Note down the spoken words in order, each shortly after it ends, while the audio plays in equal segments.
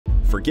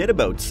Forget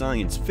about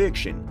science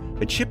fiction.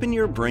 A chip in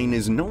your brain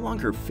is no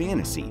longer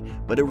fantasy,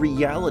 but a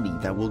reality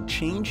that will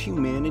change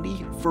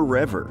humanity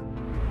forever.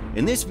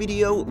 In this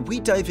video, we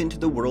dive into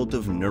the world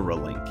of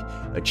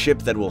Neuralink, a chip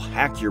that will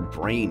hack your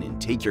brain and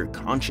take your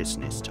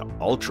consciousness to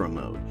ultra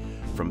mode.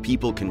 From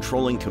people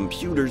controlling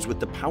computers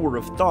with the power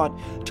of thought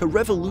to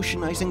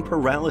revolutionizing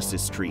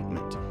paralysis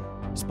treatment.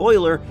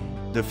 Spoiler,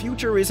 the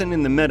future isn't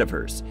in the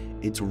metaverse,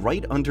 it's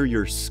right under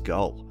your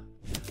skull.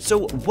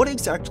 So what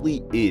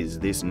exactly is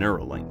this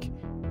Neuralink?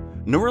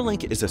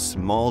 Neuralink is a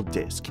small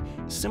disc,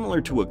 similar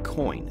to a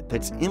coin,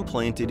 that's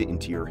implanted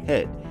into your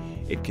head.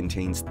 It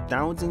contains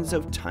thousands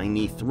of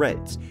tiny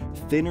threads,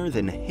 thinner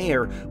than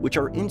hair, which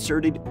are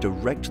inserted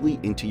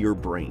directly into your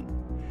brain.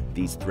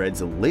 These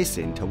threads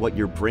listen to what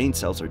your brain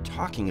cells are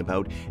talking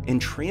about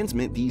and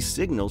transmit these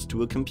signals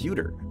to a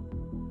computer.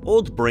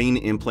 Old brain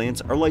implants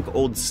are like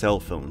old cell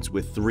phones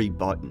with 3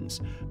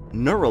 buttons.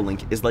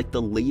 Neuralink is like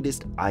the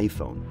latest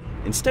iPhone.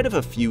 Instead of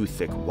a few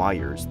thick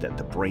wires that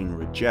the brain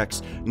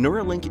rejects,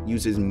 Neuralink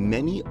uses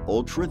many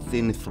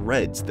ultra-thin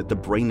threads that the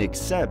brain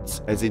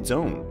accepts as its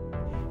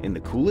own. And the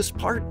coolest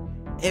part?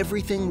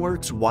 Everything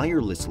works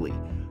wirelessly.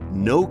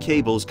 No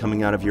cables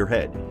coming out of your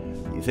head.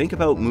 You think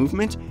about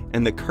movement,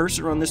 and the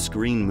cursor on the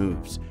screen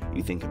moves.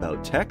 You think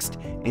about text,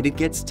 and it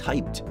gets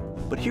typed.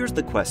 But here's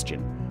the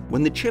question.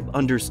 When the chip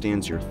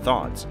understands your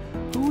thoughts,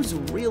 who's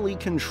really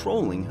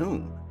controlling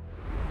whom?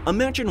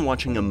 Imagine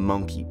watching a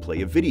monkey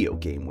play a video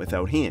game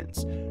without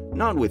hands.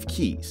 Not with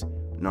keys,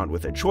 not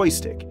with a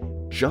joystick,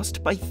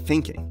 just by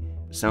thinking.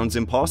 Sounds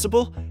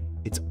impossible?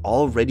 It's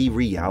already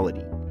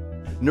reality.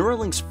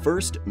 Neuralink's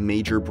first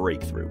major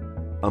breakthrough,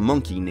 a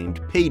monkey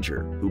named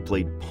Pager who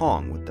played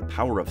Pong with the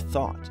power of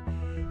thought.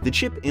 The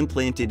chip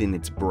implanted in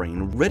its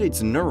brain read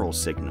its neural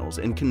signals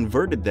and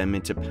converted them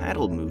into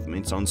paddle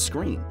movements on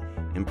screen.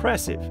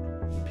 Impressive.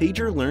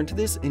 Pager learned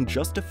this in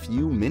just a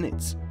few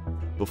minutes.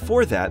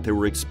 Before that, there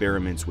were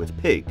experiments with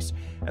pigs.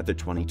 At the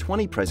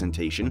 2020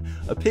 presentation,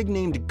 a pig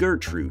named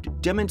Gertrude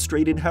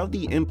demonstrated how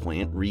the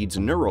implant reads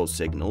neural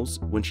signals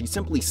when she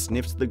simply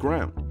sniffs the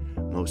ground.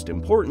 Most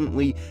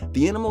importantly,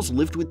 the animals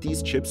lived with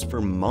these chips for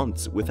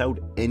months without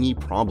any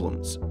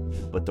problems.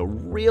 But the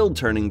real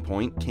turning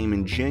point came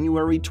in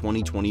January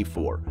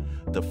 2024.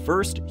 The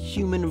first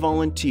human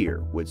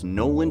volunteer was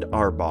Noland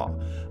Arbaugh,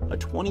 a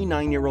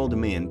 29-year-old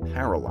man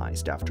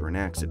paralyzed after an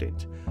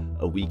accident.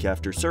 A week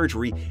after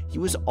surgery, he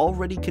was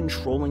already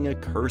controlling a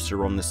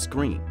cursor on the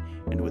screen,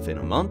 and within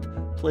a month,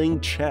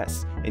 playing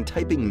chess and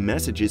typing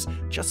messages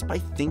just by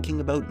thinking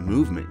about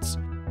movements.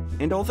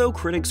 And although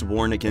critics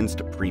warn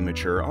against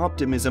premature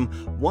optimism,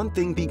 one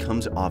thing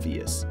becomes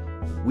obvious.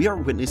 We are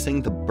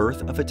witnessing the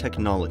birth of a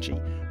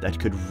technology that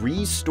could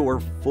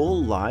restore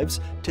full lives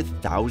to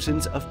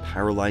thousands of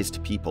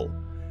paralyzed people.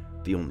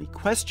 The only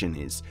question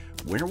is,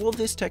 where will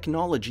this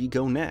technology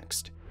go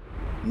next?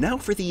 Now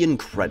for the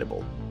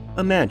incredible.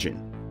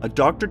 Imagine, a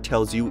doctor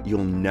tells you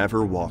you'll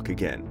never walk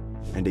again,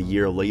 and a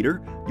year later,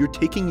 you're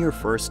taking your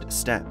first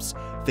steps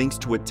thanks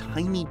to a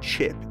tiny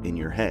chip in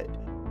your head.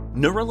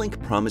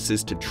 Neuralink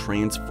promises to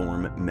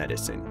transform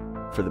medicine.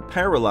 For the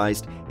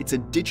paralyzed, it's a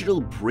digital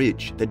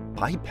bridge that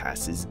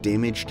bypasses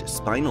damaged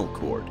spinal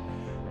cord.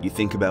 You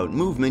think about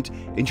movement,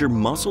 and your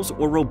muscles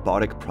or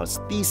robotic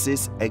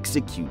prosthesis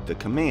execute the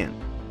command.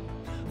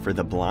 For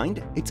the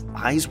blind, it's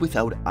eyes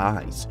without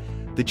eyes.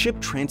 The chip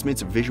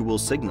transmits visual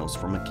signals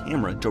from a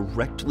camera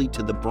directly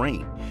to the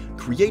brain,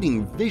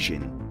 creating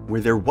vision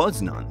where there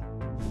was none.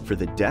 For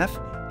the deaf,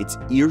 it's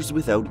ears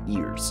without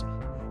ears.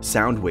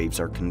 Sound waves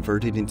are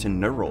converted into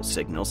neural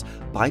signals,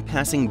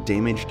 bypassing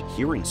damaged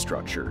hearing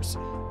structures.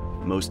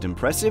 Most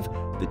impressive,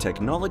 the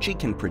technology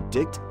can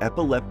predict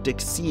epileptic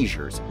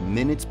seizures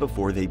minutes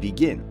before they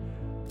begin,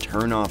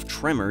 turn off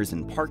tremors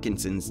and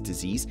Parkinson's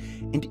disease,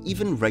 and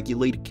even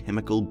regulate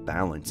chemical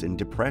balance in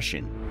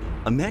depression.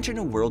 Imagine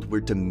a world where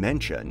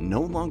dementia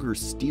no longer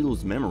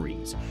steals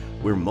memories,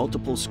 where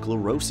multiple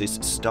sclerosis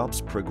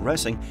stops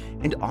progressing,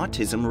 and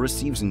autism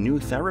receives new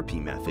therapy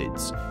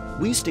methods.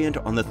 We stand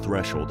on the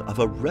threshold of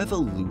a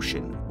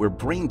revolution where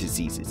brain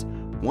diseases,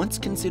 once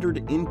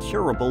considered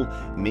incurable,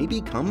 may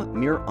become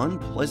mere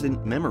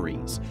unpleasant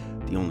memories.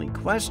 The only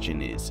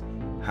question is,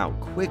 how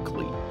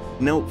quickly?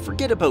 Now,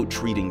 forget about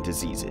treating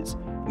diseases.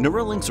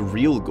 Neuralink's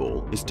real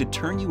goal is to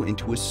turn you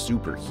into a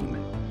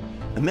superhuman.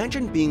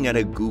 Imagine being at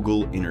a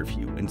Google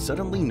interview and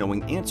suddenly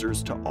knowing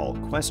answers to all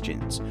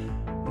questions.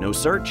 No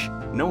search,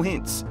 no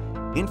hints.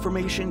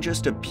 Information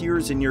just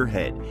appears in your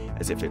head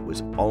as if it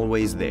was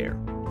always there.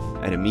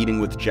 At a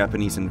meeting with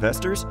Japanese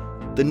investors,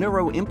 the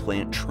neuro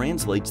implant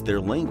translates their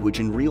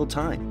language in real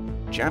time.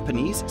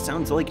 Japanese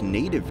sounds like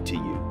native to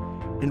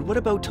you. And what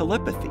about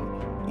telepathy?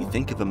 You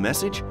think of a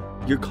message,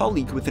 your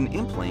colleague with an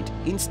implant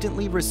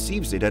instantly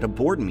receives it at a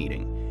board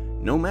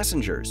meeting. No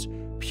messengers,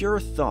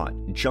 pure thought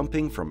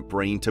jumping from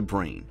brain to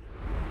brain.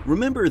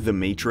 Remember The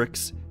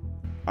Matrix?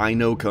 I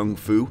know Kung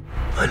Fu.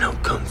 I know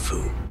Kung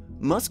Fu.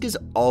 Musk is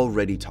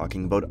already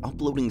talking about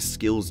uploading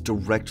skills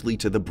directly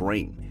to the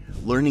brain,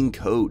 learning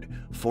code,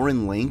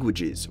 foreign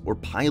languages, or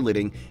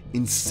piloting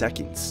in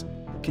seconds.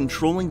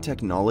 controlling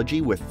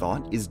technology with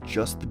thought is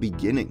just the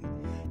beginning.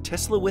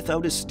 Tesla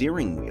without a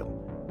steering wheel,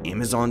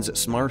 Amazon's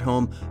smart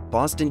home,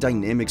 Boston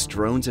Dynamics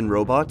drones and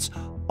robots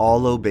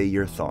all obey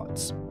your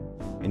thoughts.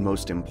 And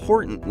most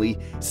importantly,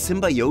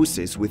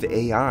 symbiosis with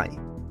AI.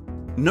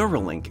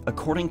 Neuralink,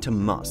 according to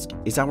Musk,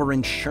 is our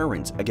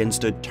insurance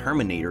against a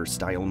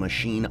Terminator-style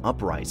machine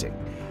uprising.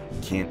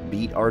 Can't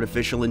beat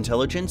artificial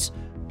intelligence?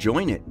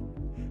 Join it.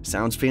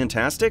 Sounds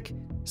fantastic?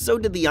 So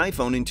did the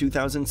iPhone in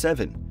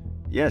 2007.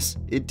 Yes,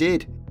 it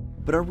did.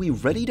 But are we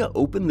ready to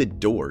open the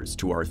doors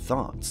to our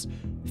thoughts?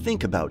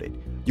 Think about it.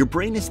 Your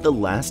brain is the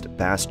last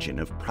bastion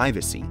of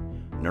privacy.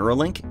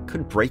 Neuralink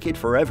could break it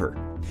forever.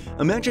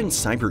 Imagine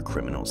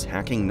cybercriminals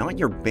hacking not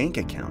your bank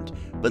account,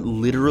 but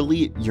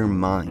literally your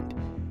mind.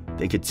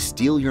 They could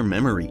steal your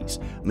memories,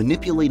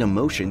 manipulate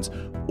emotions,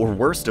 or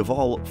worst of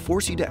all,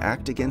 force you to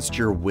act against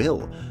your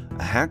will.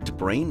 A hacked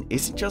brain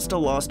isn't just a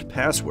lost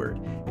password,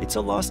 it's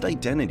a lost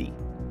identity.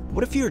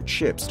 What if your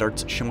chip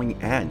starts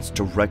showing ads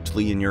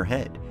directly in your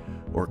head?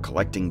 Or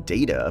collecting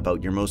data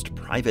about your most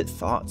private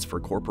thoughts for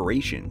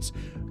corporations?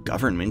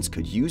 Governments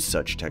could use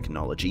such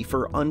technology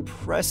for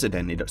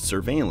unprecedented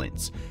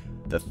surveillance.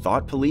 The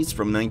thought police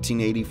from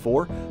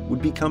 1984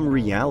 would become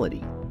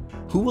reality.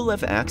 Who will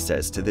have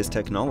access to this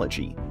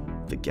technology?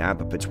 The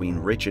gap between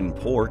rich and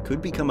poor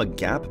could become a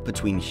gap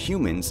between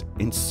humans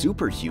and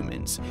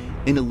superhumans,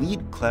 an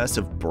elite class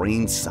of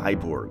brain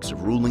cyborgs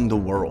ruling the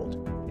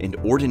world, and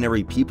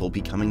ordinary people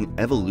becoming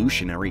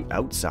evolutionary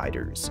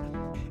outsiders.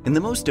 And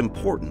the most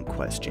important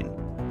question,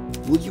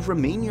 will you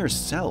remain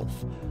yourself?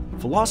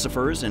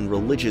 Philosophers and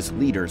religious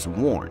leaders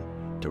warn,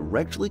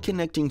 directly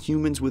connecting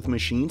humans with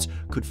machines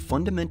could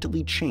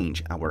fundamentally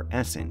change our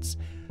essence.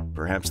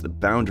 Perhaps the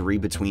boundary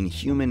between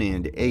human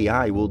and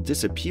AI will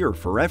disappear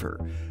forever.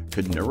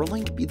 Could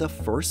Neuralink be the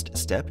first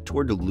step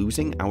toward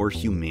losing our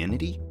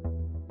humanity?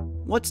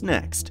 What's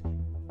next?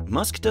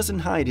 Musk doesn't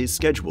hide his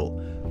schedule.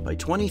 By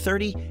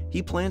 2030,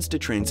 he plans to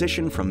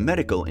transition from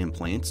medical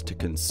implants to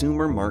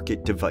consumer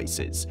market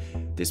devices.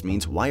 This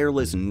means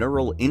wireless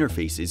neural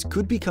interfaces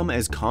could become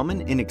as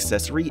common an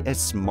accessory as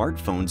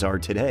smartphones are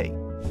today.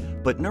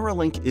 But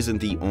Neuralink isn't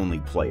the only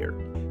player.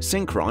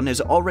 Synchron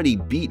has already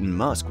beaten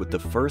Musk with the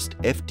first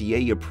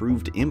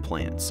FDA-approved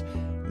implants.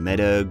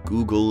 Meta,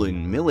 Google,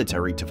 and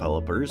military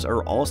developers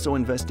are also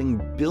investing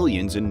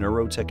billions in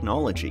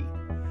neurotechnology.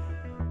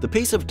 The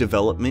pace of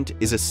development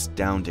is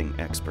astounding,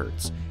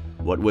 experts.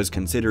 What was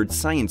considered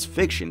science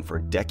fiction for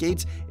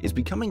decades is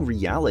becoming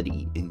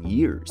reality in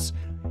years.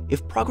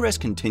 If progress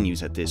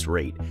continues at this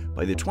rate,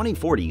 by the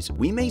 2040s,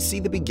 we may see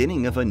the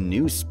beginning of a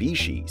new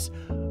species,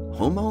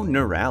 Homo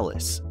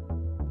neuralis.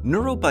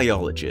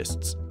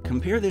 Neurobiologists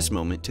compare this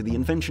moment to the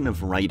invention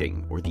of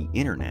writing or the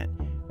internet,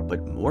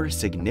 but more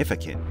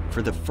significant,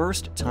 for the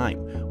first time,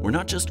 we're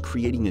not just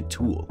creating a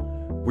tool,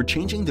 we're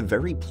changing the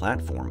very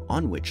platform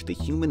on which the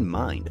human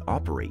mind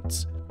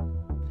operates.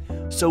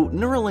 So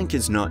Neuralink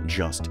is not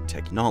just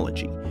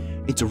technology,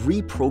 it's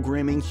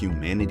reprogramming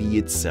humanity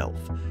itself.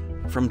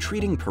 From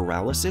treating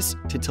paralysis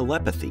to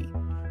telepathy,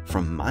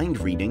 from mind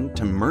reading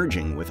to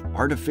merging with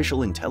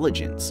artificial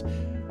intelligence.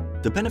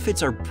 The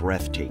benefits are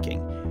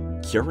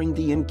breathtaking, curing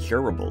the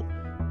incurable,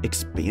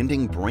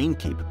 expanding brain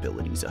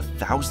capabilities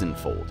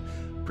 1,000-fold,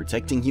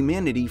 protecting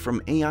humanity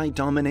from AI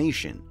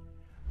domination.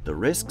 The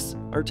risks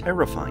are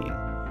terrifying.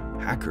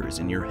 Hackers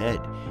in your head,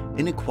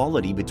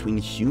 inequality between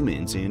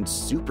humans and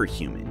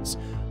superhumans,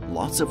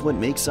 lots of what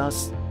makes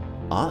us,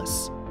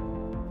 us.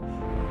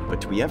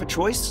 But do we have a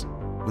choice?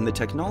 When the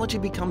technology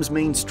becomes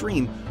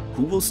mainstream,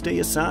 who will stay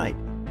aside?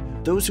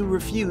 Those who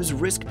refuse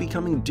risk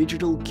becoming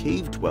digital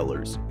cave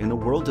dwellers in a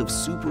world of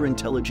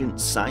super-intelligent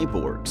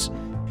cyborgs.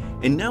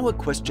 And now a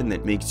question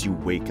that makes you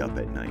wake up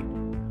at night.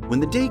 When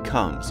the day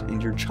comes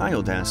and your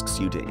child asks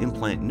you to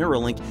implant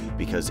Neuralink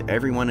because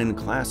everyone in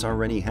class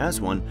already has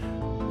one,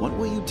 what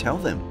will you tell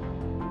them?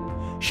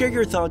 Share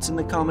your thoughts in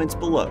the comments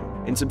below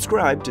and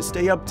subscribe to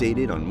stay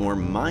updated on more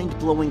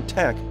mind-blowing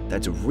tech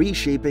that's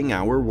reshaping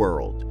our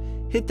world.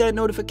 Hit that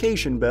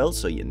notification bell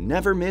so you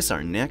never miss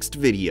our next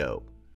video.